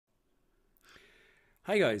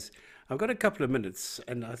Hi guys, I've got a couple of minutes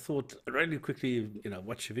and I thought really quickly,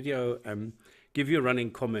 watch a video and give you a running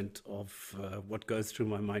comment of what goes through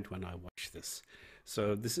my mind when I watch this.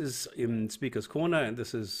 So this is in Speaker's Corner and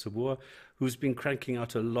this is Suboor, who's been cranking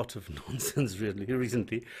out a lot of nonsense really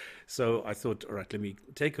recently. So I thought, all right, let me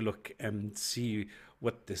take a look and see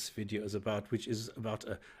what this video is about, which is about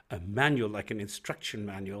a manual, like an instruction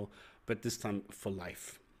manual, but this time for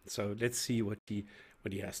life. So let's see what he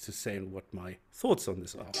has to say and what my thoughts on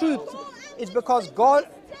this are. Truth is because God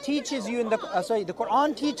teaches you in the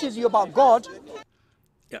Quran teaches you about God.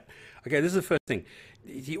 Yeah. Okay, this is the first thing.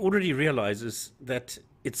 He already realizes that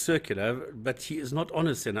it's circular, but he is not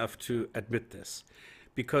honest enough to admit this,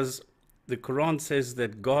 because the Quran says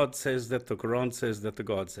that God says that the Quran says that the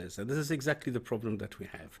God says. And this is exactly the problem that we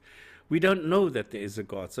have. We don't know that there is a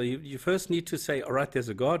God. So you first need to say, all right, there's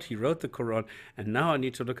a God. He wrote the Quran. And now I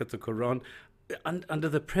need to look at the Quran under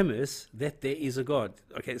the premise that there is a God.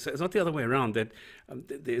 Okay, so it's not the other way around, that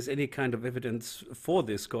there's any kind of evidence for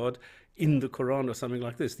this God in the Quran or something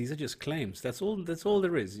like this. These are just claims. That's all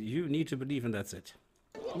there is. You need to believe, and that's it.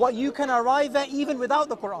 What you can arrive at even without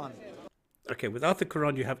the Quran. Okay, without the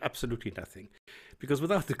Quran, you have absolutely nothing. Because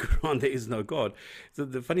without the Quran, there is no God. So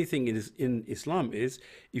the funny thing is, in Islam is,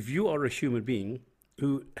 if you are a human being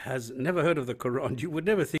who has never heard of the Quran, you would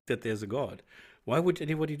never think that there's a God. Why would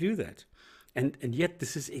anybody do that? And yet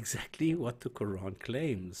this is exactly what the Quran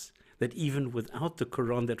claims, that even without the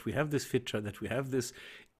Quran, that we have this fitra, that we have this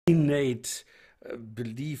innate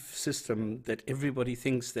belief system that everybody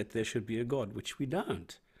thinks that there should be a God, which we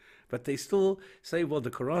don't. But they still say, well, the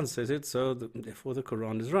Quran says it, so therefore the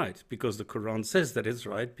Quran is right, because the Quran says that it's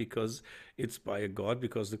right, because it's by a God,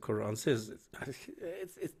 because the Quran says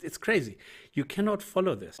it. It's crazy. You cannot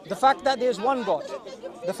follow this. The fact that there's one God,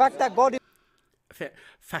 the fact that God is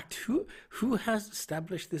fact. Who has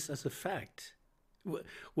established this as a fact?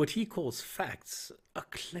 What he calls facts are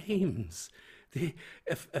claims.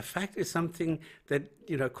 A fact is something that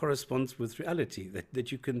corresponds with reality,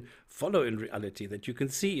 that you can follow in reality, that you can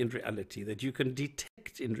see in reality, that you can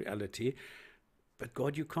detect in reality. But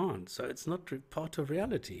God, you can't. So it's not part of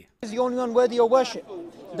reality. the only one worthy of worship.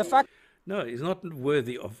 The fact. No, he's not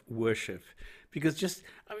worthy of worship. Because this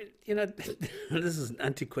is an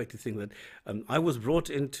antiquated thing that I was brought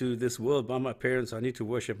into this world by my parents. I need to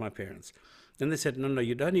worship my parents. Then they said, no,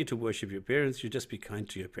 you don't need to worship your parents. You just be kind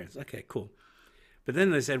to your parents. Okay, cool. But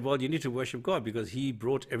then they said, well, you need to worship God because he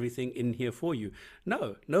brought everything in here for you.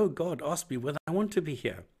 No, God asked me whether I want to be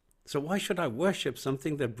here. So why should I worship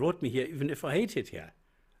something that brought me here, even if I hate it here?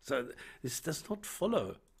 So this does not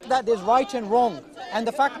follow. That there's right and wrong, and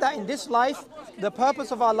the fact that in this life, the purpose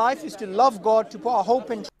of our life is to love God, to put our hope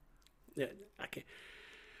in. Yeah, okay.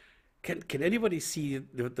 Can anybody see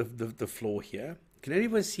the flaw here? Can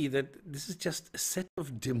anybody see that this is just a set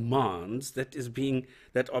of demands that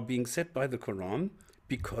are being set by the Quran,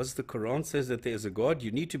 because the Quran says that there is a God, you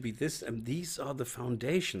need to be this, and these are the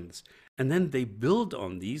foundations, and then they build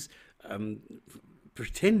on these,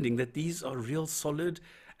 pretending that these are real solid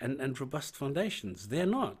and robust foundations. They're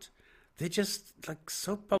not. They're just like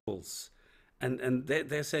soap bubbles. And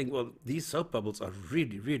they're saying, well, these soap bubbles are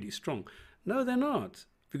really, really strong. No, they're not.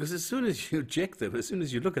 Because as soon as you check them, as soon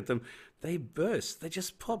as you look at them, they burst. They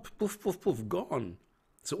just pop, poof, poof, poof, gone.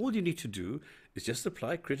 So all you need to do is just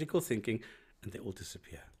apply critical thinking and they all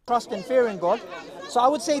disappear. Trust and fear in God. So I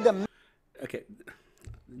would say Okay,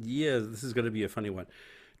 yeah, this is going to be a funny one.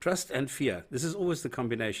 Trust and fear. This is always the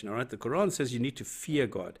combination, all right? The Quran says you need to fear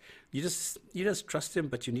God. You just trust him,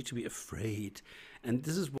 but you need to be afraid. And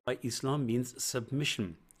this is why Islam means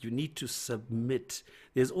submission. You need to submit.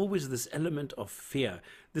 There's always this element of fear.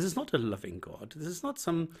 This is not a loving God. This is not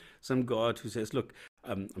some God who says, look,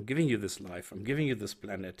 I'm giving you this life. I'm giving you this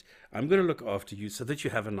planet. I'm going to look after you so that you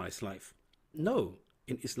have a nice life. No,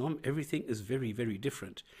 in Islam, everything is very, very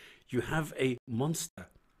different. You have a monster.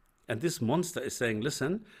 And this monster is saying,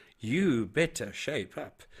 listen, you better shape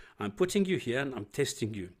up. I'm putting you here and I'm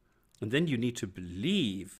testing you. And then you need to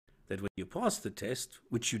believe that when you pass the test,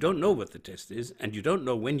 which you don't know what the test is, and you don't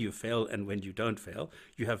know when you fail and when you don't fail,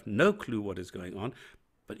 you have no clue what is going on.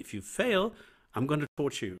 But if you fail, I'm going to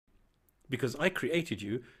torture you because I created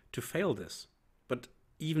you to fail this. But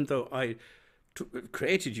even though I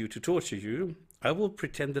created you to torture you, I will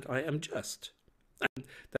pretend that I am just. And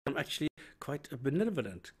that I'm actually quite a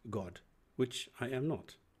benevolent God, which I am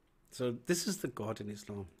not. So this is the God in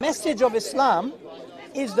Islam. Message of Islam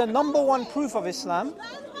is the number one proof of Islam,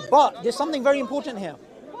 but there's something very important here.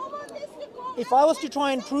 If I was to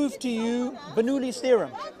try and prove to you Bernoulli's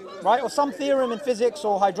theorem, right, or some theorem in physics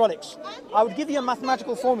or hydraulics, I would give you a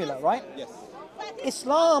mathematical formula, right? Yes.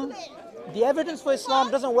 Islam The evidence for Islam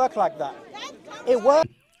doesn't work like that. It works.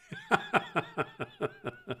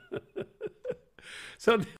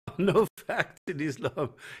 So there are no facts in Islam.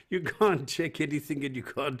 You can't check anything and you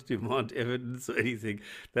can't demand evidence or anything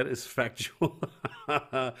that is factual.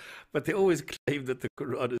 But they always claim that the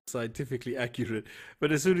Quran is scientifically accurate.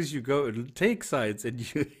 But as soon as you go and take science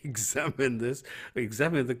and you examine this,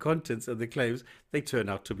 examine the contents and the claims, they turn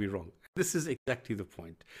out to be wrong. This is exactly the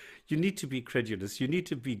point. You need to be credulous. You need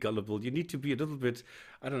to be gullible. You need to be a little bit,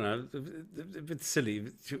 I don't know, a bit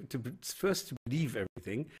silly to first believe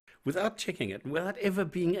everything without checking it, without ever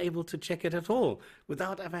being able to check it at all,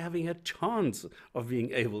 without ever having a chance of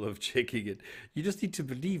being able of checking it. You just need to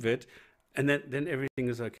believe it, and then everything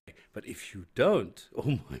is okay. But if you don't,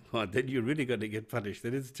 oh my God, then you're really going to get punished.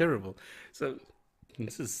 Then it's terrible. So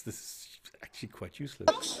this is actually quite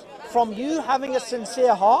useless. From you having a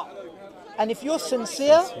sincere heart, and if you're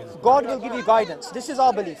sincere, God will give you guidance. This is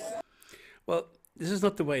our belief. Well, this is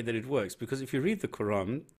not the way that it works, because if you read the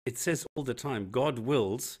Quran, it says all the time, God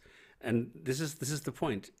wills, and this is the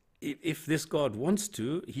point. If this God wants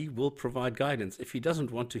to, he will provide guidance. If he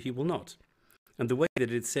doesn't want to, he will not. And the way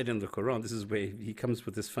that it's said in the Quran, this is where he comes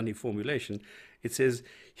with this funny formulation. It says,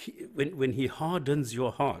 when he hardens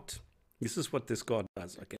your heart, this is what this God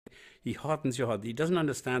does, okay? He hardens your heart. He doesn't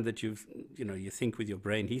understand that you think with your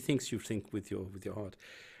brain. He thinks you think with your heart.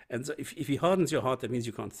 And so if he hardens your heart, that means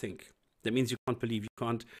you can't think. That means you can't believe, you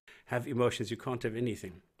can't have emotions, you can't have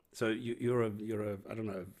anything. So you're a I don't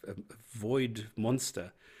know, a void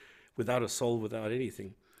monster without a soul, without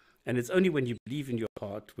anything. And it's only when you believe in your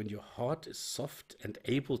heart, when your heart is soft and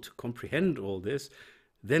able to comprehend all this,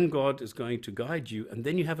 then God is going to guide you, and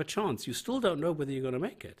then you have a chance. You still don't know whether you're going to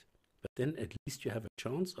make it. But then at least you have a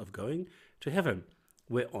chance of going to heaven,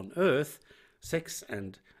 where on earth, sex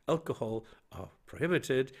and alcohol are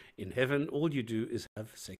prohibited. In heaven, all you do is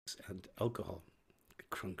have sex and alcohol.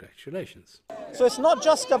 Congratulations. So it's not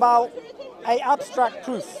just about an abstract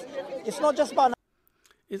proof. It's not just about...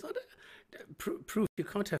 It's not proof. You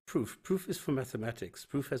can't have proof. Proof is for mathematics.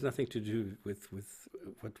 Proof has nothing to do with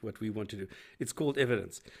what we want to do. It's called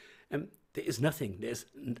evidence. There is nothing.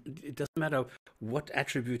 It doesn't matter what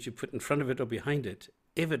attribute you put in front of it or behind it.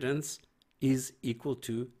 Evidence is equal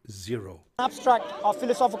to zero. Abstract or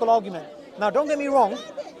philosophical argument. Now, don't get me wrong.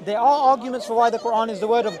 There are arguments for why the Quran is the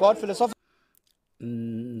word of God.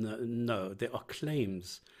 No, there are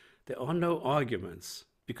claims. There are no arguments,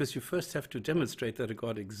 because you first have to demonstrate that a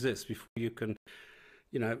God exists before you can,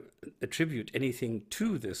 attribute anything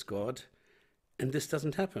to this God, and this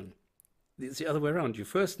doesn't happen. It's the other way around. You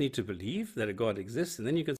first need to believe that a God exists, and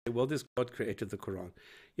then you can say, well, this God created the Quran.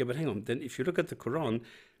 Yeah, but hang on. Then if you look at the Quran,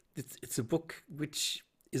 it's a book which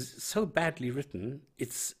is so badly written,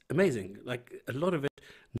 it's amazing. Like, a lot of it,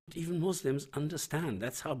 not even Muslims understand.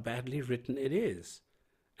 That's how badly written it is.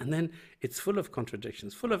 And then it's full of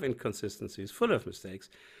contradictions, full of inconsistencies, full of mistakes.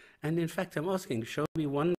 And in fact, I'm asking, show me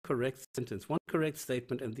one correct sentence, one correct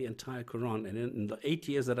statement in the entire Quran. And in the 8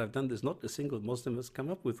 years that I've done this, not a single Muslim has come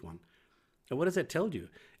up with one. And what does that tell you?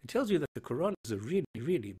 It tells you that the Quran is a really,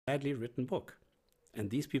 really badly written book. And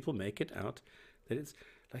these people make it out that it's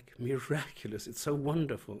like miraculous. It's so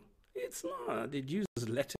wonderful. It's not. It uses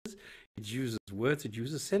letters, it uses words, it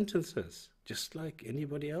uses sentences, just like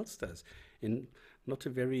anybody else does, in not a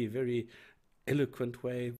very, very eloquent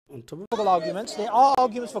way on top of arguments. There are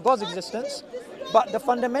arguments for God's existence, but the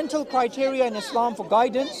fundamental criteria in Islam for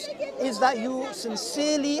guidance is that you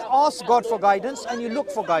sincerely ask God for guidance and you look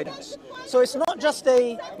for guidance. So it's not just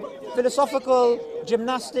a philosophical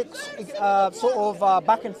gymnastics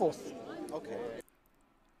back and forth. Okay.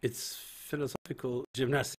 It's philosophical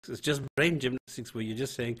gymnastics. It's just brain gymnastics where you're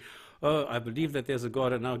just saying, oh, I believe that there's a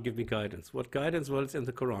God and now give me guidance. What guidance? Well, it's in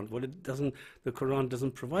the Quran. Well, the Quran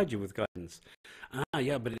doesn't provide you with guidance.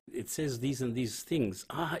 Yeah, but it says these and these things.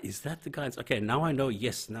 Is that the guidance? Okay, now I know,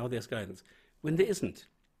 yes, now there's guidance. When there isn't.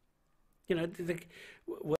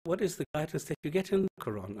 What is the guidance that you get in the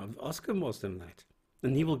Quran? Ask a Muslim that.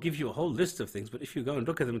 And he will give you a whole list of things, but if you go and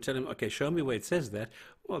look at them and tell him, okay, show me where it says that,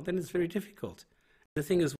 well, then it's very difficult. The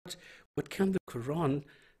thing is, what can the Quran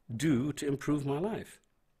do to improve my life?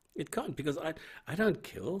 It can't, because I don't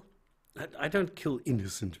kill. I don't kill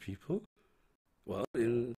innocent people. Well,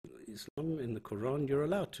 in Islam, in the Quran, you're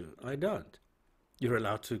allowed to. I don't. You're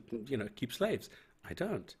allowed to, keep slaves. I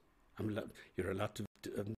don't. You're allowed to,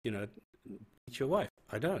 beat your wife.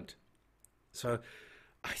 I don't. So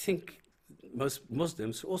I think most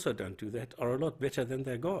Muslims who also don't do that are a lot better than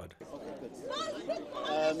their God. Okay, good.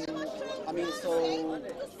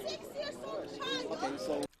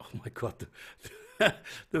 Oh my God,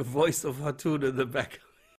 the voice of Hatun in the back.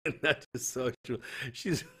 That is so true.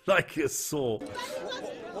 She's like a saw.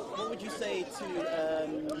 What would you say to,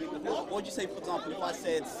 what would you say, for example, if I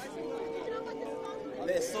said,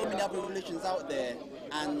 there's so many other religions out there,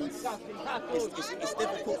 and it's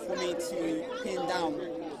difficult for me to pin down.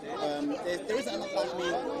 There isn't enough like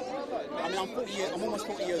me. I mean, I'm almost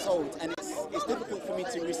 40 years old, and it's difficult for me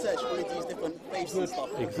to research all of these different faiths and stuff.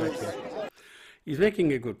 Exactly. He's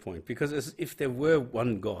making a good point, because as if there were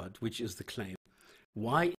one God, which is the claim,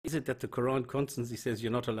 why is it that the Quran constantly says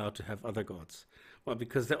you're not allowed to have other gods? Well,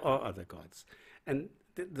 because there are other gods. And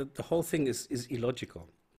the whole thing is illogical,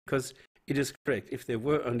 because it is correct. If there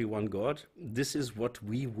were only one God, this is what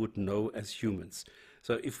we would know as humans.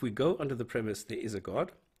 So if we go under the premise there is a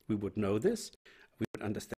God, we would know this, we would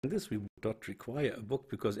understand this, we would not require a book,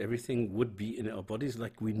 because everything would be in our bodies.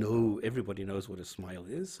 Like we know, everybody knows what a smile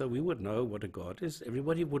is, so we would know what a God is.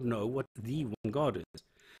 Everybody would know what the one God is.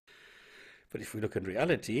 But if we look at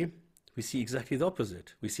reality, we see exactly the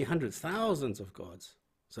opposite. We see hundreds, thousands of gods.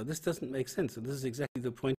 So this doesn't make sense. And this is exactly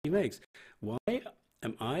the point he makes. Why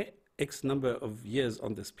am I X number of years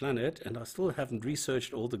on this planet and I still haven't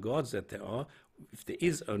researched all the gods that there are? If there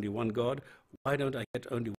is only one God, why don't I get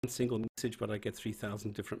only one single message, but I get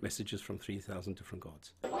 3,000 different messages from 3,000 different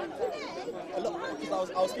gods?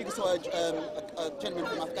 Because I was speaking to a gentleman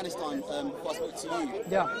from Afghanistan before I spoke to you.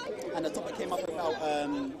 Yeah. And the topic came up about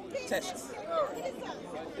tests.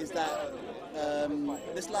 Is that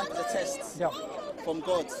this life is a test from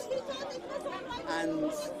God.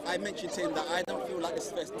 And I mentioned to him that I don't feel like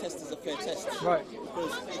this test is a fair test. Right.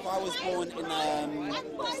 Because if I was born in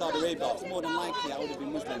Saudi Arabia, it's more than likely I would have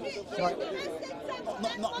been Muslim. Right.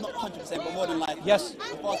 Not 100%, but more than likely. Yes.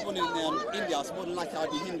 If I was born in India, it's more than likely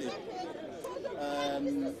I'd be Hindu.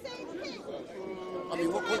 I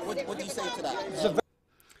mean, what do you say to that?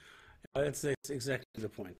 That's exactly the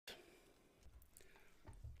point.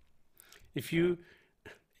 If you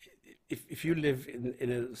live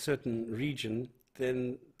in a certain region,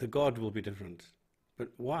 then the God will be different. But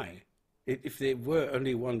why? If there were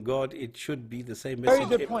only one God, it should be the same message.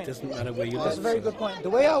 Very good point. It doesn't matter where you live. That's a very good point. The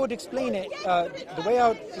way I would explain it,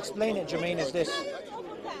 Jermaine, is this.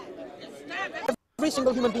 Every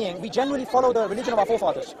single human being, we generally follow the religion of our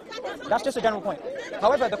forefathers. That's just a general point.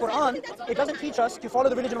 However, the Quran, it doesn't teach us to follow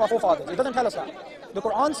the religion of our forefathers. It doesn't tell us that. The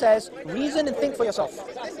Quran says, reason and think for yourself.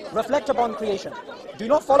 Reflect upon creation. Do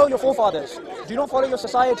not follow your forefathers. Do not follow your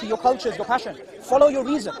society, your cultures, your passion. Follow your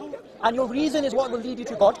reason. And your reason is what will lead you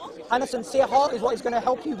to God. And a sincere heart is what is going to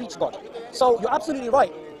help you reach God. So you're absolutely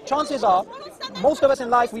right. Chances are, most of us in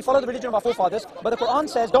life, we follow the religion of our forefathers, but the Quran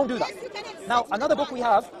says, don't do that. Now, another book we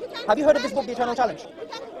have you heard of this book, The Eternal Challenge?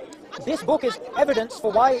 This book is evidence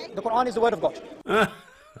for why the Quran is the word of God.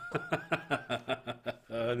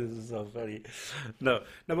 Oh, this is so funny. No,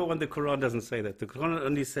 number one, the Quran doesn't say that. The Quran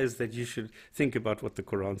only says that you should think about what the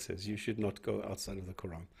Quran says. You should not go outside of the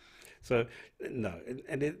Quran. So, no,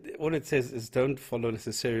 and all it says is don't follow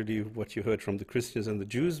necessarily what you heard from the Christians and the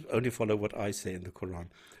Jews, only follow what I say in the Quran.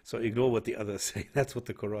 So ignore what the others say. That's what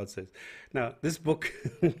the Quran says. Now, this book,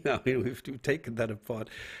 we've taken that apart.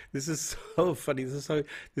 This is so funny.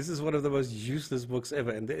 This is one of the most useless books ever,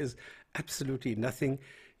 and there is absolutely nothing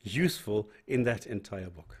useful in that entire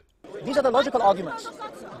book. These are the logical arguments.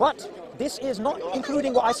 But this is not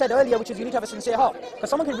including what I said earlier, which is you need to have a sincere heart. Because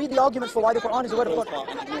someone can read the arguments for why the Quran is the word of God.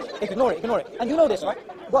 Ignore it. And you know this, right?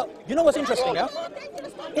 Well, you know what's interesting, yeah?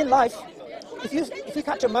 In life, if you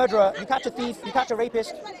catch a murderer, you catch a thief, you catch a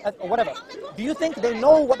rapist, or whatever, do you think they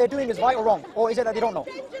know what they're doing is right or wrong? Or is it that they don't know?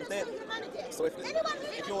 So if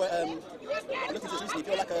you're looking to if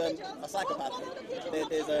you're like a psychopath,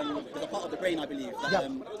 there's a part of the brain, I believe,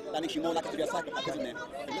 that makes you more likely to be a psychopath, isn't it?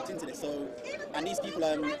 They looked into this. So, and these people,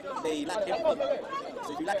 they lack empathy.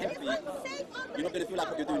 So if you lack empathy, you're not going to feel like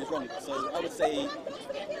what you're doing is wrong. So I would say,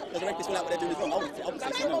 does a rapist feel like what they're doing is wrong? I would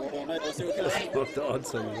say so, no, or murder, or serial killer. That's not the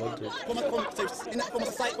answer we wanted. From a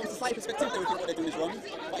society perspective, they would think what they're doing is wrong.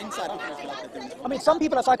 But inside, I don't feel like they're doing it wrong. I mean, some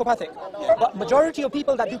people are psychopathic, but majority of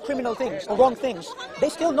people that do criminal things or wrong things, they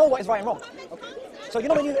still know what is right and wrong. So you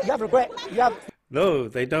know when you have regret, you have... No,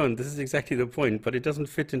 they don't. This is exactly the point, but it doesn't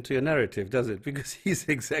fit into your narrative, does it? Because he's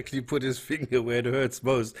exactly put his finger where it hurts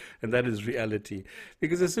most, and that is reality.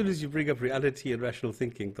 Because as soon as you bring up reality and rational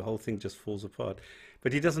thinking, the whole thing just falls apart.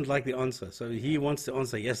 But he doesn't like the answer. So he wants to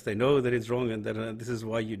answer, yes, they know that it's wrong, and that this is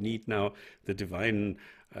why you need now the divine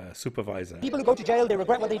supervisor. People who go to jail, they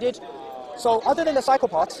regret what they did. So other than the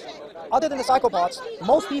psychopaths,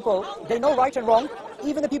 most people, they know right and wrong.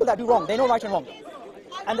 Even the people that do wrong, they know right and wrong.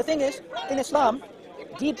 And the thing is, in Islam,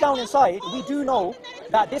 deep down inside, we do know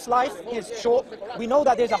that this life is short. We know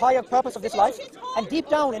that there's a higher purpose of this life. And deep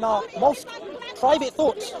down in our most private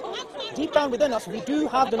thoughts. Deep down within us, we do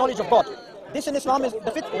have the knowledge of God. This in Islam is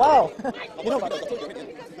the fitrah. Wow. You know about that?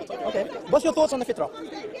 Okay. What's your thoughts on the fitrah?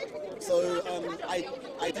 So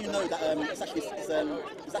I do know that it's actually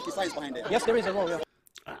science behind it. Yes, there is as well, yeah.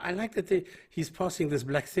 I like that he's passing this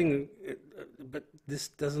black thing, but this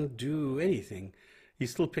doesn't do anything.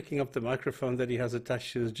 He's still picking up the microphone that he has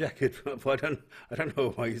attached to his jacket. But I don't know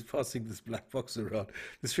why he's passing this black box around.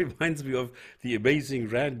 This reminds me of the amazing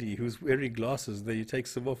Randy, who's wearing glasses. Then he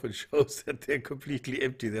takes them off and shows that they're completely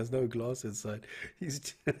empty. There's no glass inside. He's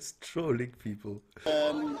just trolling people.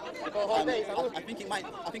 I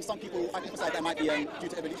think some people hypothesize that might be due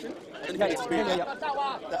to evolution. I don't know if you agree with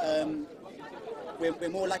that. We're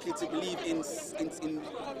more likely to believe in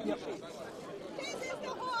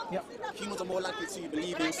humans are more likely to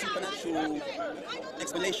believe in supernatural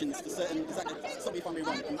explanations for certain, stop me if I'm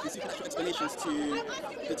wrong, supernatural explanations to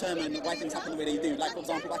determine why things happen the way they do. Like, for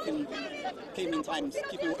example, back in caveman times,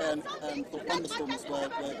 people thought thunderstorms were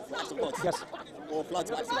acts of God. Yes. Or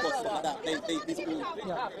floods were acts of God, stuff like that.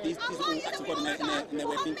 These are all acts of God in their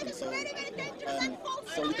way of thinking. So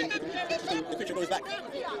the picture goes back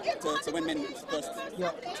to when men first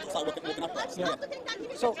start working upright.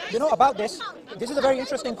 So, So, you know, about this is a very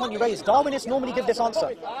interesting point you raised. Darwinists normally give this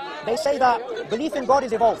answer. They say that belief in God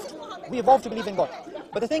is evolved. We evolved to believe in God.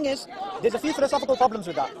 But the thing is, there's a few philosophical problems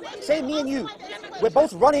with that. Say me and you, we're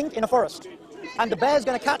both running in a forest, and the bear's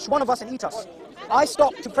going to catch one of us and eat us. I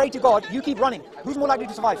stop to pray to God, you keep running. Who's more likely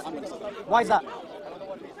to survive? Why is that?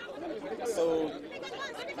 So,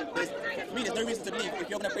 for me, there's no reason to believe if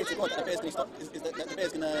you're going to pray to God that the bear's going to stop, that the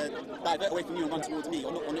bear's going to divert away from you and run towards me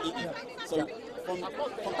or not eat you. So,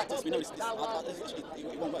 from practice, we know it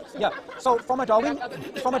won't work. Yeah. So, from a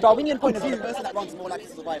Darwinian point of view, the person that runs is more likely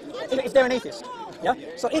to survive. If they're an atheist, yeah.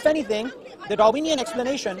 So, if anything, the Darwinian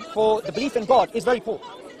explanation for the belief in God is very poor.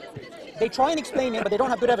 They try and explain it, but they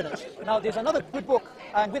don't have good evidence. Now, there's another good book,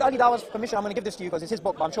 and with SCDawah's permission, I'm going to give this to you because it's his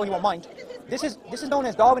book, but I'm sure he won't mind. This is known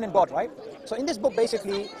as Darwin and God, right? So in this book,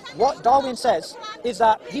 basically, what Darwin says is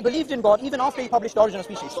that he believed in God even after he published The Origin of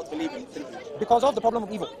Species. Because of the problem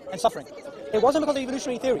of evil and suffering. It wasn't because of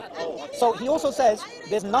evolutionary theory. So he also says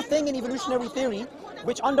there's nothing in evolutionary theory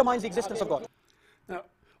which undermines the existence of God. Now,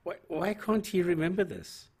 why can't he remember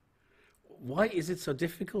this? Why is it so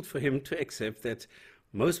difficult for him to accept that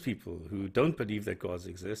most people who don't believe that gods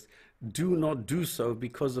exist do not do so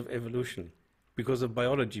because of evolution, because of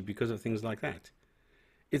biology, because of things like that?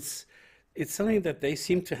 It's something that they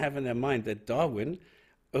seem to have in their mind, that Darwin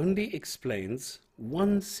only explains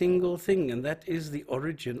one single thing, and that is the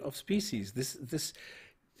origin of species.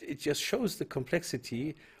 It just shows the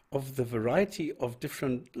complexity of the variety of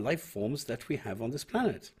different life forms that we have on this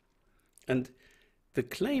planet. And the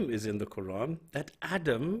claim is in the Qur'an that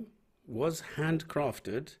Adam was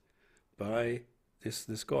handcrafted by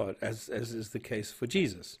this God, as is the case for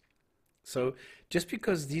Jesus. So just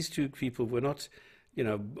because these two people were not,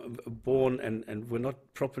 born and were not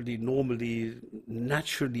properly, normally,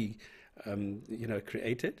 naturally,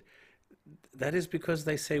 created, that is because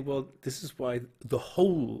they say, well, this is why the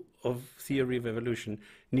whole of theory of evolution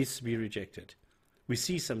needs to be rejected. We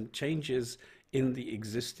see some changes in the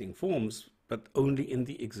existing forms, but only in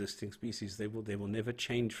the existing species. They will never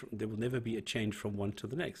change. There will never be a change from one to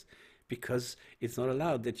the next, because it's not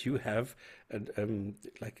allowed that you have,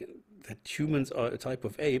 that humans are a type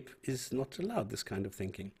of ape is not allowed, this kind of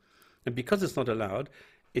thinking. And because it's not allowed,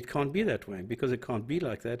 it can't be that way. Because it can't be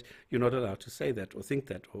like that, you're not allowed to say that or think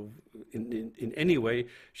that or in any way,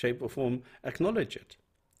 shape or form acknowledge it.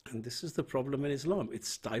 And this is the problem in Islam. It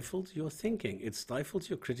stifles your thinking. It stifles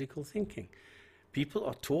your critical thinking. People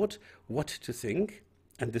are taught what to think,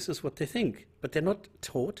 and this is what they think. But they're not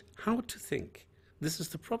taught how to think. This is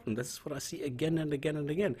the problem. This is what I see again and again and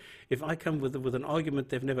again. If I come with an argument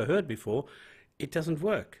they've never heard before, it doesn't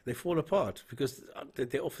work. They fall apart because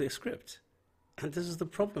they're off their script. And this is the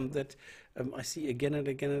problem that I see again and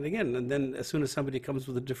again and again. And then as soon as somebody comes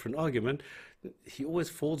with a different argument, he always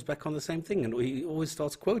falls back on the same thing. And he always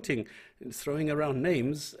starts quoting, throwing around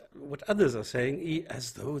names, what others are saying,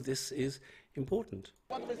 as though this is important.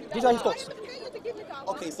 These are his thoughts.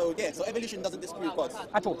 Okay, so evolution doesn't disprove God.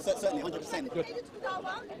 At all. Certainly, 100%. Good.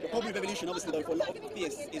 The problem with evolution, obviously, though, for a lot of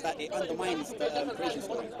theists, is that it undermines the creation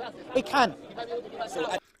story. It can.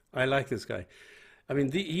 So I like this guy. I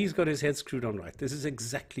mean, he's got his head screwed on right. This is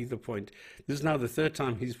exactly the point. This is now the third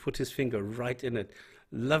time he's put his finger right in it.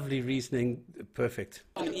 Lovely reasoning, perfect.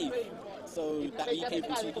 Adam and Eve, so that Eve came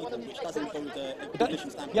from two people, which doesn't follow the evolution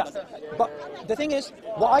standard. Yeah, but the thing is,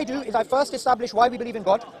 what I do is I first establish why we believe in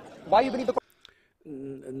God, why you believe the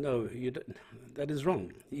No, you don't. That is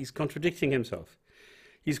wrong. He's contradicting himself.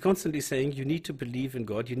 He's constantly saying you need to believe in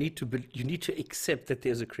God. You need to accept that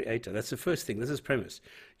there's a creator. That's the first thing. This is premise.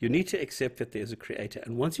 You need to accept that there's a creator.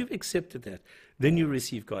 And once you've accepted that, then you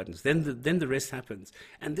receive guidance. Then the rest happens.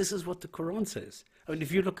 And this is what the Quran says. I mean,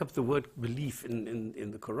 if you look up the word belief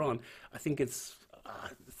in the Quran, I think it's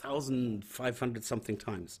 1,500 something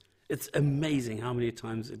times. It's amazing how many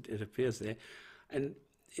times it appears there. And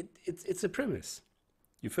it's a premise.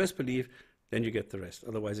 You first believe, then you get the rest.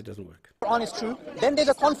 Otherwise, it doesn't work. The Quran is true. Then there's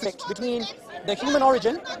a conflict between the human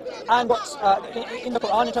origin and what's in the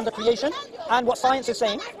Quran in terms of creation and what science is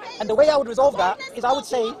saying. And the way I would resolve that is I would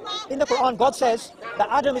say, in the Quran, God says that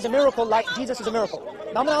Adam is a miracle like Jesus is a miracle.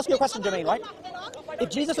 Now I'm going to ask you a question, Jermaine, right? If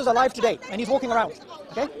Jesus was alive today and he's walking around,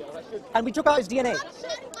 okay, and we took out his DNA,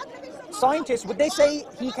 scientists, would they say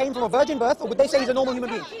he came from a virgin birth, or would they say he's a normal human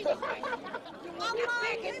being?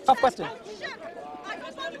 Tough question.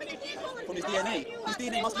 From his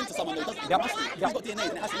DNA must link to someone, though, doesn't it? Yep. If he's got DNA,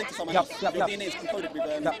 then it has to link to someone Yep. else. Yep. Your Yep. DNA is encoded with your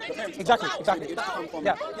parents. Exactly. So it has to come from,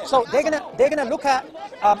 Yeah. So they're gonna look at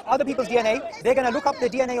other people's DNA. They're gonna look up the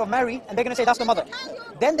DNA of Mary, and they're gonna say that's the mother.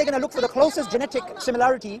 Then they're gonna look for the closest genetic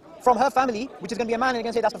similarity from her family, which is gonna be a man, and they're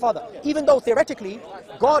gonna say that's the father. Even though theoretically,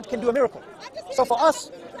 God can do a miracle. So for us,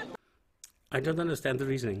 I don't understand the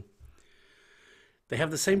reasoning. They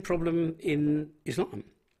have the same problem in Islam,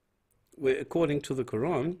 where according to the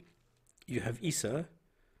Quran, you have Isa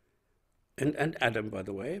and Adam, by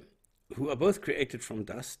the way, who are both created from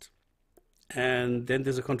dust. And then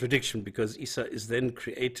there's a contradiction, because Isa is then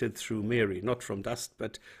created through Mary, not from dust,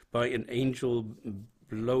 but by an angel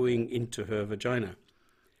blowing into her vagina.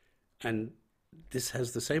 And this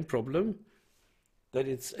has the same problem, that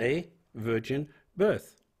it's a virgin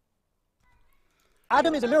birth.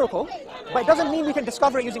 Adam is a miracle, but it doesn't mean we can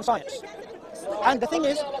discover it using science. And the thing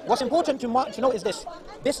is, what's important to note is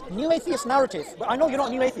this new atheist narrative. But I know you're not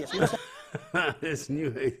a new atheist. You're just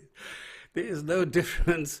There is no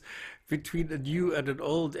difference between a new and an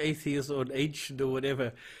old atheist or an ancient or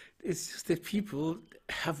whatever. It's just that people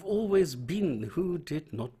have always been who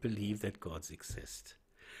did not believe that gods exist.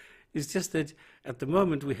 It's just that at the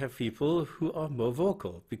moment we have people who are more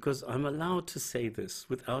vocal, because I'm allowed to say this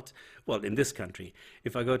without, well, in this country,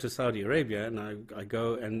 if I go to Saudi Arabia and I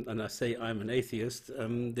go and I say I'm an atheist,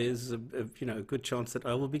 there's a good chance that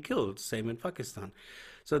I will be killed. Same in Pakistan.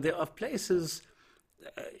 So there are places,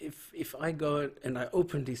 if I go and I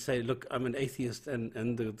openly say, look, I'm an atheist and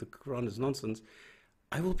the Quran is nonsense,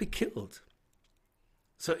 I will be killed.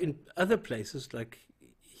 So in other places, like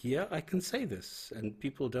here, I can say this, and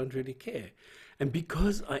people don't really care. And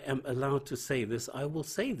because I am allowed to say this, I will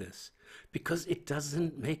say this, because it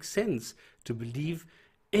doesn't make sense to believe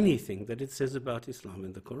anything that it says about Islam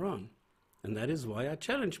in the Quran. And that is why I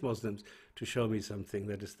challenge Muslims to show me something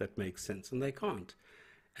that makes sense, and they can't.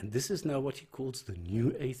 And this is now what he calls the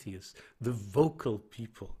new atheists, the vocal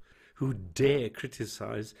people who dare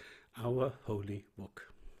criticize our holy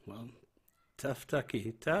book. Well, tough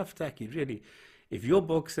tacky, really. If your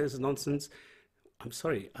book says nonsense, I'm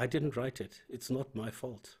sorry, I didn't write it. It's not my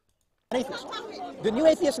fault. atheist. The new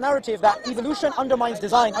atheist narrative that evolution undermines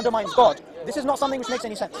design, undermines God, this is not something which makes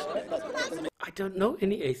any sense. I don't know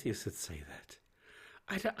any atheists that say that.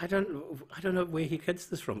 I don't know where he gets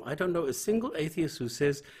this from. I don't know a single atheist who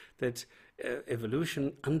says that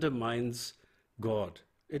evolution undermines God.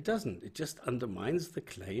 It doesn't. It just undermines the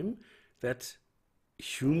claim that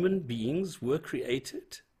human beings were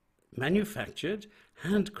created, manufactured,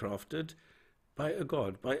 handcrafted by a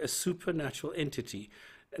God, by a supernatural entity.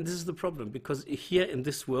 And this is the problem, because here in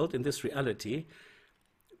this world, in this reality,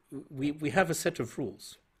 we have a set of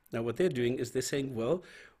rules. Now what they're doing is they're saying, well,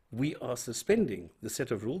 we are suspending the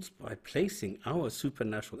set of rules by placing our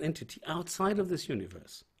supernatural entity outside of this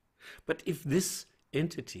universe. But if this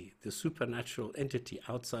entity, the supernatural entity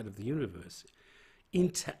outside of the universe,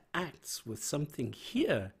 interacts with something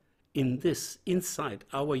here in this, inside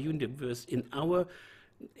our universe, in our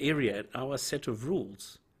area, in our set of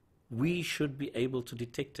rules, we should be able to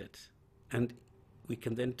detect it, and we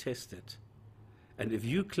can then test it. And if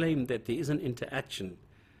you claim that there is an interaction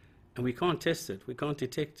and we can't test it, we can't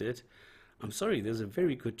detect it, I'm sorry, there's a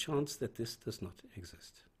very good chance that this does not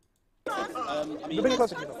exist. So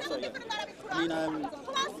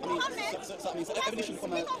evolution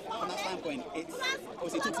from that standpoint, it's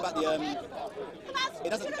obviously it talks about it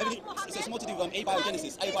doesn't. It's more to do with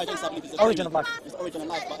abiogenesis. Abiogenesis, I believe, is the Origin of life. It's the origin of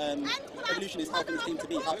life, but evolution is how things came to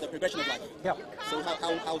be, how the progression of life. Yeah. So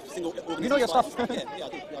how single organisms. You know your stuff. Yeah, I do.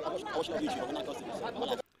 Yeah, I watch it on YouTube, and I go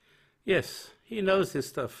to Yes, he knows his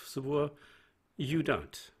stuff, Subboor. You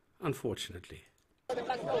don't, unfortunately.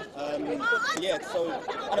 Yeah, so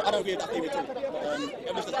I don't agree with that theory too.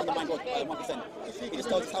 It was just undermine God 1%. It just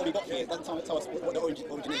tells us how we got here. It doesn't tell us what the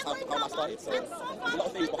origin is, how life started. So there's a lot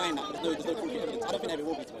of things behind that, but there's no proof evidence. I don't think there ever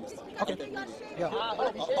will be, to be honest. Okay. Yeah.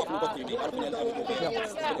 Apart from the God theory, I don't think there ever will be.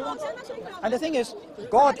 Yeah. And the thing is,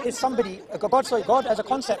 God is somebody, God as a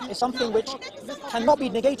concept is something which cannot be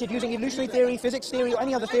negated using evolutionary theory, physics theory, or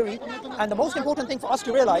any other theory. And the most important thing for us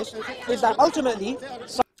to realize is that ultimately...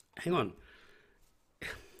 Hang on.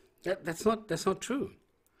 That's not true.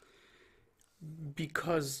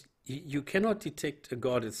 Because you cannot detect a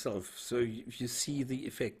God itself. So you see the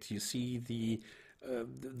effect, you see the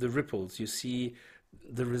ripples, you see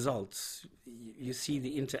the results, you see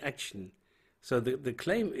the interaction. So the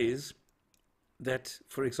claim is that,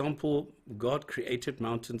 for example, God created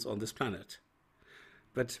mountains on this planet.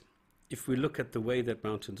 But if we look at the way that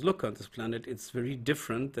mountains look on this planet, it's very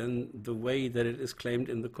different than the way that it is claimed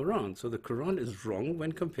in the Quran. So the Quran is wrong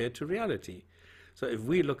when compared to reality. So if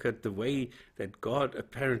we look at the way that God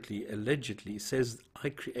apparently, allegedly says, I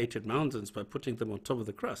created mountains by putting them on top of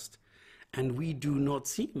the crust, and we do not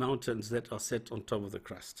see mountains that are set on top of the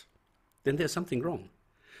crust, then there's something wrong.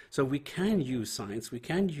 So we can use science, we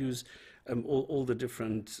can use all the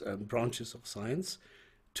different branches of science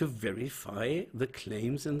to verify the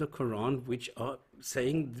claims in the Quran which are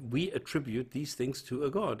saying we attribute these things to a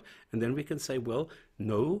God. And then we can say, well,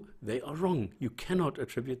 no, they are wrong. You cannot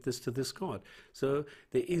attribute this to this God. So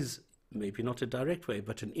there is maybe not a direct way,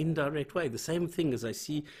 but an indirect way. The same thing as I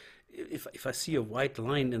see, if I see a white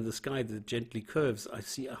line in the sky that gently curves, I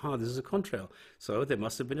see, aha, this is a contrail. So there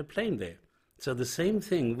must have been a plane there. So the same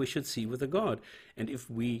thing we should see with a God. And if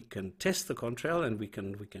we can test the contrail and we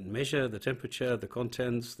can measure the temperature, the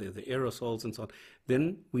contents, the aerosols and so on,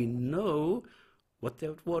 then we know what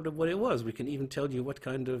it was. We can even tell you what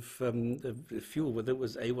kind of fuel, whether it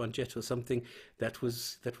was A1 jet or something that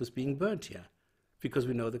was being burnt here, because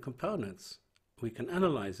we know the components. We can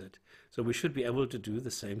analyze it. So we should be able to do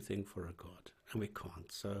the same thing for a God, and we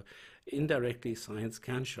can't. So indirectly, science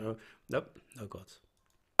can show, nope, no gods.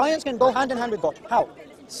 Science can go hand in hand with God. How?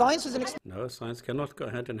 Science is an... No, science cannot go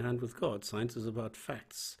hand in hand with God. Science is about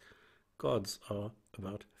facts. Gods are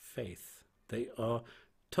about faith. They are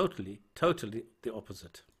totally the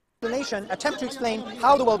opposite. Explanation, attempt to explain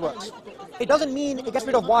how the world works. It doesn't mean it gets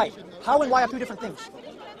rid of why. How and why are two different things.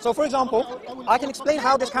 So for example, I can explain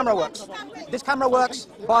how this camera works. This camera works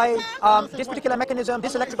by this particular mechanism,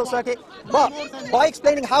 this electrical circuit, but by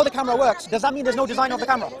explaining how the camera works, does that mean there's no design of the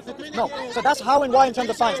camera? No. So that's how and why in terms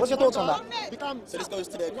of science. What's your thoughts on that? So this goes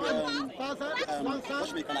to the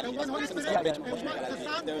watchmaker analogy.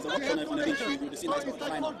 There was a watch on a vinci with the scene that's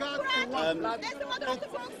China.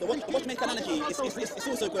 The watchmaker analogy is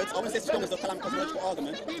also good. I wouldn't say it's as strong as the Kalam cosmological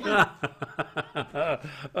argument.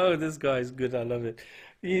 Oh, this guy is good. I love it.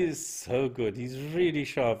 He is so good. He's really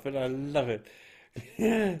sharp, and I love it.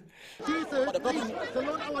 But the problem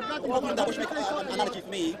with that watchmaker analogy for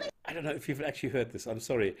me... I don't know if you've actually heard this. I'm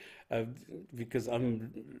sorry, because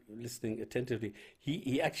I'm listening attentively.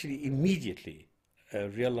 He actually immediately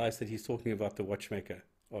realized that he's talking about the watchmaker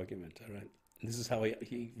argument. All right, and this is how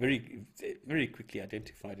he very quickly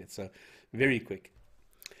identified it. So very quick.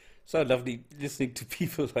 So lovely listening to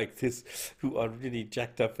people like this who are really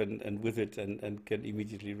jacked up and with it and can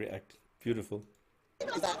immediately react. Beautiful.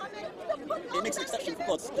 Is that it makes an exception for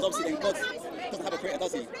gods, because obviously then God doesn't have a creator,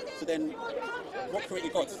 does he? So then, what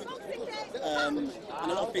created God? And a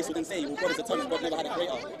lot of people then say, well, God is eternal, God never had a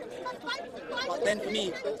creator. But then for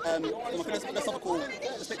me, from a philosophical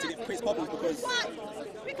perspective, it creates problems because,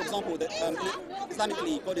 for example, that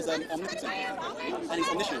Islamically, God is omnipotent and he's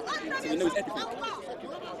omniscient, so he knows everything.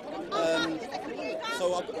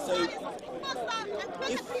 So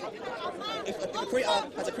if a creator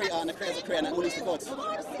has a creator and a creator has a creator and it all leads to God,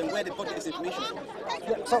 then where did God get this information from?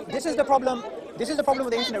 Yeah, so this is the problem. This is the problem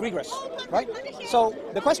with the infinite regress, right? So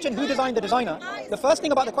the question, who designed the designer? The first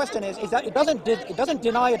thing about the question is that it doesn't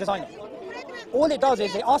deny a designer. All it does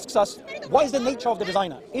is it asks us, what is the nature of the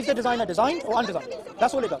designer? Is the designer designed or undesigned?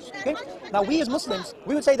 That's all it does. Okay. Now we as Muslims,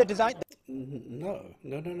 we would say that design. No.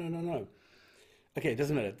 Okay, it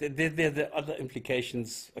doesn't matter. There are the other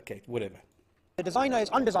implications. Okay, whatever. The designer is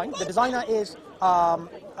undesigned. The designer is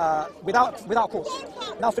without cause.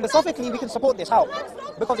 Now, philosophically, we can support this. How?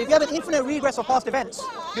 Because if you have an infinite regress of past events,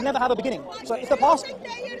 you never have a beginning. So if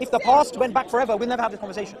the past went back forever, we'll never have this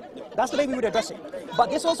conversation. That's the way we would address it. But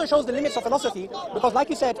this also shows the limits of philosophy, because like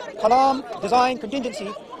you said, kalam, design,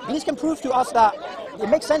 contingency, these can prove to us that it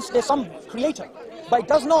makes sense there's some creator. But it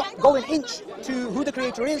does not go an inch to who the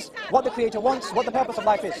creator is, what the creator wants, what the purpose of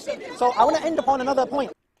life is. So I want to end upon another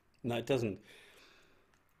point. No, it doesn't.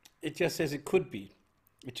 It just says it could be.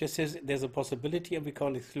 It just says there's a possibility and we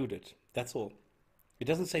can't exclude it. That's all. It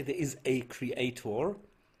doesn't say there is a creator,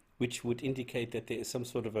 which would indicate that there is some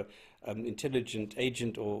sort of a intelligent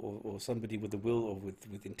agent or somebody with a will or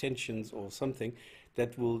with intentions or something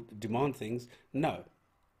that will demand things. No.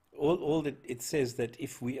 All that it says that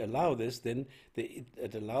if we allow this, then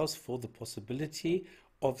it allows for the possibility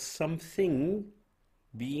of something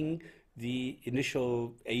being the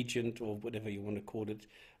initial agent or whatever you want to call it,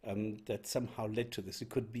 that somehow led to this. It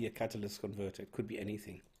could be a catalyst converter. It could be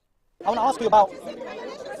anything. I want to ask you about,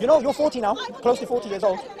 you're 40 now, close to 40 years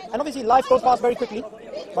old, and obviously life goes past very quickly,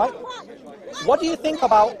 right? What do you think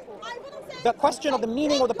about the question of the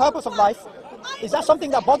meaning or the purpose of life? Is that something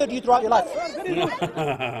that bothered you throughout your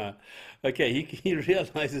life? Okay, he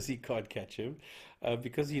realizes he can't catch him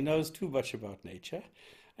because he knows too much about nature.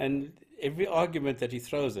 And every argument that he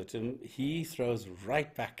throws at him, he throws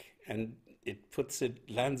right back, and it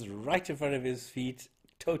lands right in front of his feet,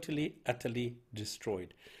 totally, utterly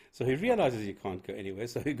destroyed. So he realizes he can't go anywhere,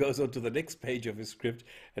 so he goes on to the next page of his script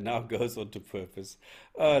and now goes on to purpose.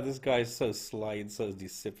 This guy is so sly and so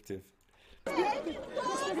deceptive. So,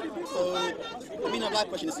 the meaning of life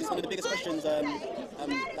question is one of the biggest questions that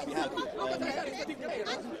we have.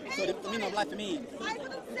 So the meaning of life for me,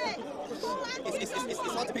 it's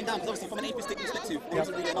hard to pin down, because obviously from an atheistic perspective, there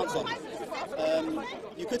isn't really an answer.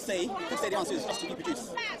 You could say the answer is just to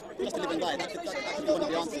reproduce, just to live and die. That could be one of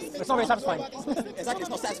the answers. It's not very satisfying. Exactly, it's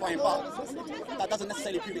not satisfying, but that doesn't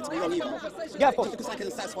necessarily prove it to be wrong either. Yeah, of course. Just because something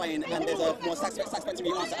isn't satisfying and there's a more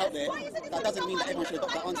satisfactory answer out there, that doesn't mean that everyone should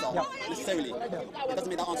adopt that answer necessarily. It doesn't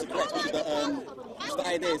make that answer correct, which is the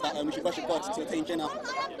idea is that we should worship God to attain Jannah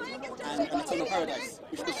and eternal paradise,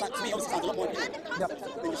 which to me obviously sounds a lot more appealing. Yeah.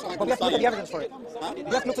 But we have to look at the evidence for it. Huh? You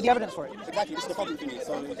have to look at the evidence for it. Exactly, this is the problem for me.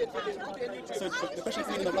 So the question of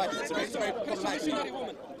meaning of life is very problematic for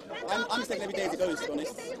me. I'm mistaken every day as it goes, to be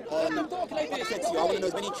honest. Like I said to you, I want to know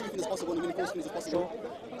as many truth as possible and as many false things as possible.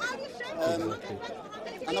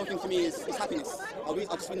 Another thing for me is happiness. I'll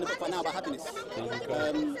just read the book right now about happiness.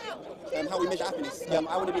 How we measure happiness. I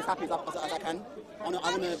want to be as happy as I can. I want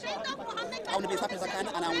to be as happy as I can,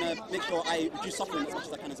 and I want to make sure I reduce suffering as much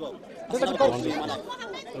as I can as well. That's another goal for me in my life.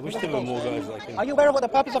 I wish there were more guys like him. Are you aware of what the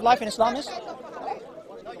purpose of life in Islam is? So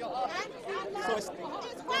it's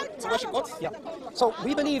to worship God? Yeah. So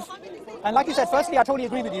we believe, and like you said, firstly, I totally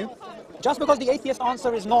agree with you. Just because the atheist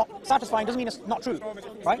answer is not satisfying doesn't mean it's not true,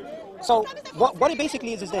 right? So what it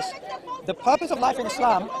basically is this. The purpose of life in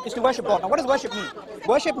Islam is to worship God. Now what does worship mean?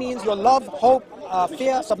 Worship means your love, hope,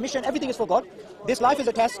 fear, submission, everything is for God. This life is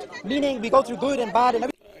a test, meaning we go through good and bad and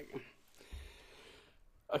everything.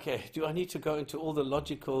 Okay, do I need to go into all the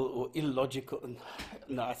logical or illogical?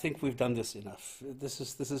 No, I think we've done this enough. This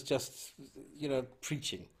is just,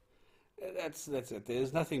 preaching. That's it.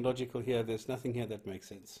 There's nothing logical here. There's nothing here that makes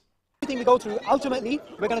sense. Everything we go through, ultimately,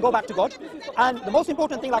 we're going to go back to God. And the most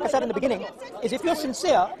important thing, like I said in the beginning, is if you're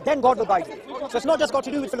sincere, then God will guide you. So it's not just got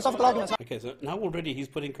to do with philosophical arguments. Okay, so now already he's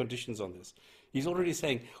putting conditions on this. He's already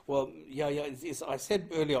saying, well, I said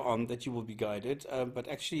earlier on that you will be guided, but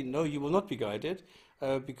actually, no, you will not be guided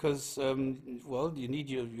because, you need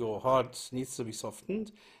your heart needs to be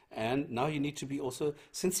softened, and now you need to be also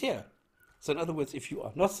sincere. So in other words, if you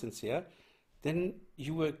are not sincere, then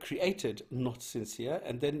you were created not sincere,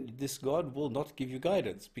 and then this God will not give you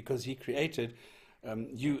guidance because he created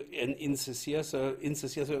you insincere. So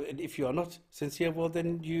and if you are not sincere, well,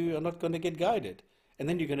 then you are not going to get guided, and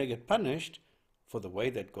then you're going to get punished for the way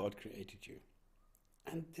that God created you.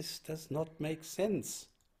 And this does not make sense.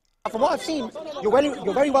 From what I've seen, you're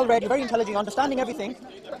very well read, you're very intelligent, you're understanding everything.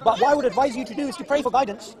 But what I would advise you to do is to pray for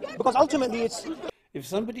guidance, because ultimately it's... If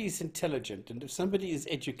somebody is intelligent and if somebody is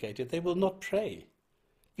educated, they will not pray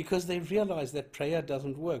because they realize that prayer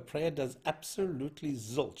doesn't work. Prayer does absolutely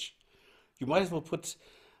zilch. You might as well put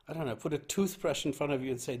a toothbrush in front of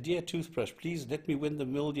you and say, dear toothbrush, please let me win the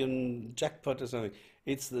million jackpot or something.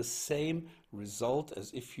 It's the same result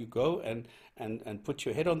as if you go and put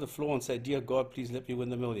your head on the floor and say, dear God, please let me win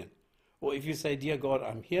the million. Or if you say, dear God,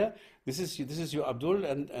 I'm here, this is your Abdul,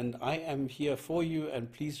 and I am here for you,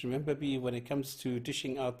 and please remember me when it comes to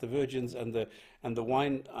dishing out the virgins and the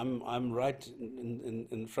wine, I'm right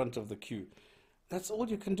in front of the queue. That's all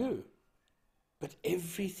you can do. But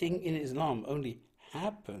everything in Islam only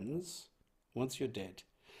happens once you're dead.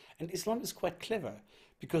 And Islam is quite clever,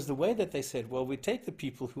 because the way that they said, well, we take the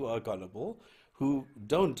people who are gullible, who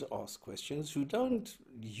don't ask questions, who don't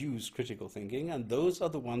use critical thinking, and those are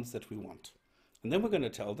the ones that we want. And then we're going to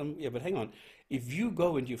tell them, yeah, but hang on, if you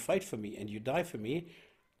go and you fight for me and you die for me,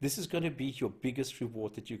 this is going to be your biggest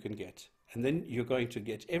reward that you can get. And then you're going to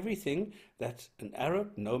get everything that an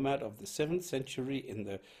Arab nomad of the 7th century in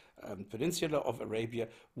the peninsula of Arabia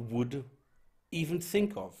would even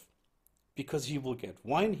think of. Because he will get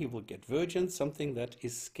wine, he will get virgins, something that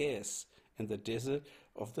is scarce in the desert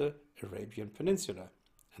of the Arabian Peninsula.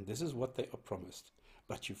 And this is what they are promised.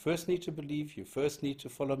 But you first need to believe, you first need to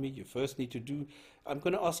follow me, you first need to do... I'm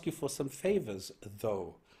going to ask you for some favors,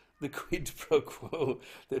 though. The quid pro quo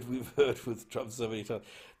that we've heard with Trump so many times.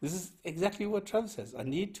 This is exactly what Trump says. I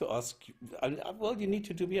need to ask you... Well, you need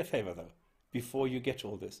to do me a favor, though, before you get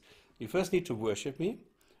all this. You first need to worship me.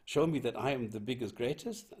 Show me that I am the biggest,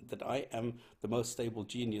 greatest, that I am the most stable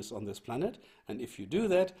genius on this planet. And if you do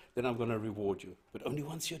that, then I'm going to reward you. But only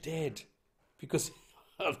once you're dead. Because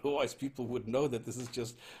otherwise people would know that this is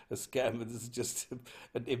just a scam and this is just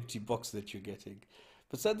an empty box that you're getting.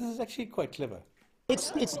 But so this is actually quite clever.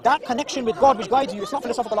 It's that connection with God which guides you. It's not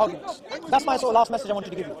philosophical arguments. That's my sort of last message I wanted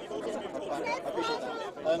to give you. I appreciate that.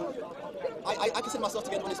 I consider myself to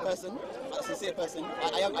be an honest person, a sincere person.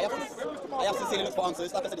 I have sincerely looked for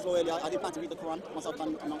answers. Like I said as well earlier, I didn't plan to read the Quran once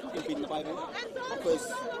I'm reading the Bible,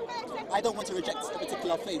 because I don't want to reject a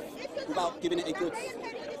particular faith without giving it a good,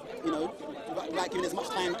 without giving as much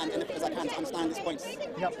time and effort as I can to understand its points.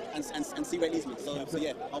 Yep. and see where it leads me. So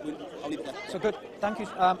yeah, I'll leave it there. So good, thank you.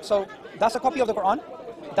 So that's a copy of the Quran.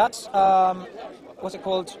 That's what's it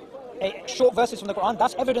called? Short verses from the Quran.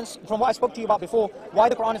 That's evidence from what I spoke to you about before, why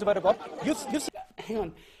the Quran is the word of God. Hang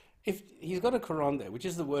on. If he's got a Quran there, which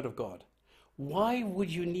is the word of God, why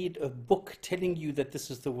would you need a book telling you that this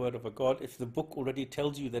is the word of a God if the book already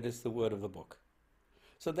tells you that it's the word of the book?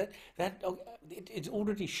 So it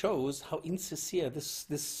already shows how insincere this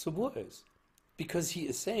Subboor is. Because he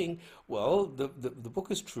is saying, well, the book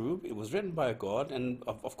is true, it was written by a God, and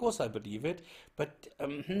of course I believe it, but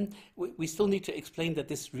we still need to explain that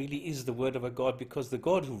this really is the word of a God, because the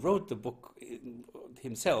God who wrote the book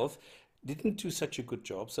himself didn't do such a good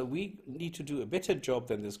job. So we need to do a better job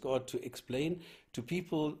than this God to explain to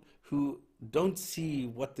people who don't see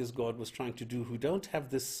what this God was trying to do, who don't have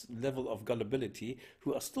this level of gullibility,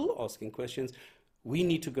 who are still asking questions. We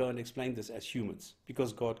need to go and explain this as humans,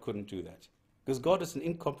 because God couldn't do that. Because God is an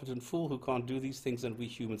incompetent fool who can't do these things, and we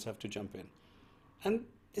humans have to jump in. And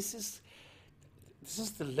this is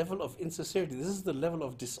the level of insincerity. This is the level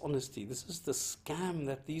of dishonesty. This is the scam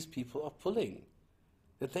that these people are pulling.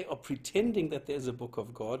 That they are pretending that there's a book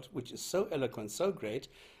of God, which is so eloquent, so great.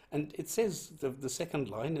 And it says, the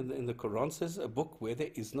second line in the Quran says, a book where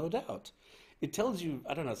there is no doubt. It tells you,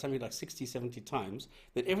 I don't know, something like 60, 70 times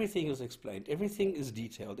that everything is explained, everything is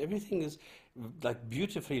detailed, everything is like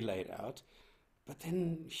beautifully laid out. But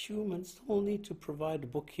then humans still need to provide a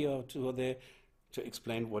book here or there to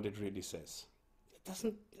explain what it really says. I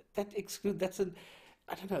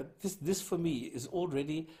don't know, this for me is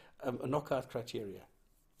already a knockout criteria.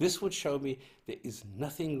 This would show me there is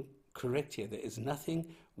nothing correct here. There is nothing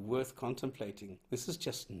worth contemplating. This is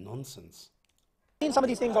just nonsense. I've seen some of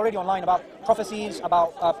these things already online about prophecies,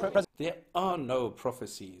 about... There are no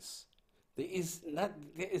prophecies. There is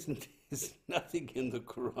nothing in the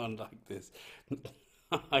Quran like this.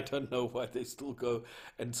 I don't know why they still go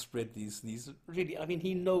and spread these really, I mean,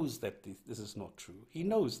 he knows that this is not true. He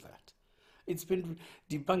knows that. It's been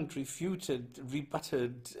debunked, refuted,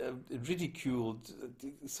 rebutted, ridiculed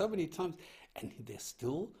so many times, and they're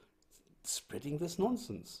still spreading this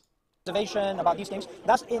nonsense. Observation about these things.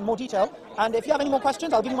 That's in more detail. And if you have any more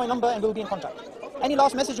questions, I'll give you my number and we'll be in contact. Any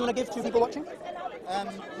last message you want to give to people watching?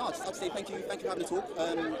 No, I'd say thank you for having the talk.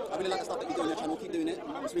 I really like the stuff that you do on your channel. Keep doing it.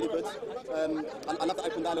 It's really good. I love the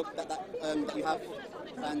open dialogue that we have.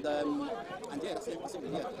 And yeah, that's it.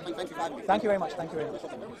 Yeah. Thank you for having me. Thank you very much. Thank you very much.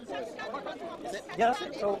 That's it. Yeah, that's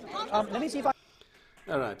it. So let me see if I...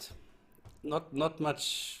 All right. Not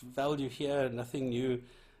much value here, nothing new,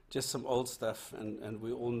 just some old stuff, and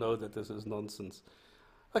we all know that this is nonsense.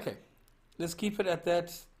 Okay, let's keep it at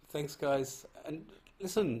that. Thanks, guys. And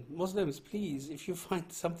listen, Muslims, please, if you find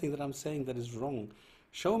something that I'm saying that is wrong,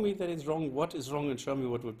 show me that it's wrong, what is wrong, and show me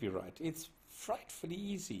what would be right. It's frightfully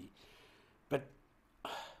easy. But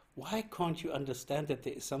why can't you understand that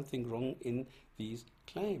there is something wrong in these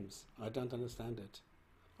claims? I don't understand it.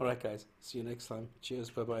 All right, guys, see you next time. Cheers,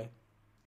 bye-bye.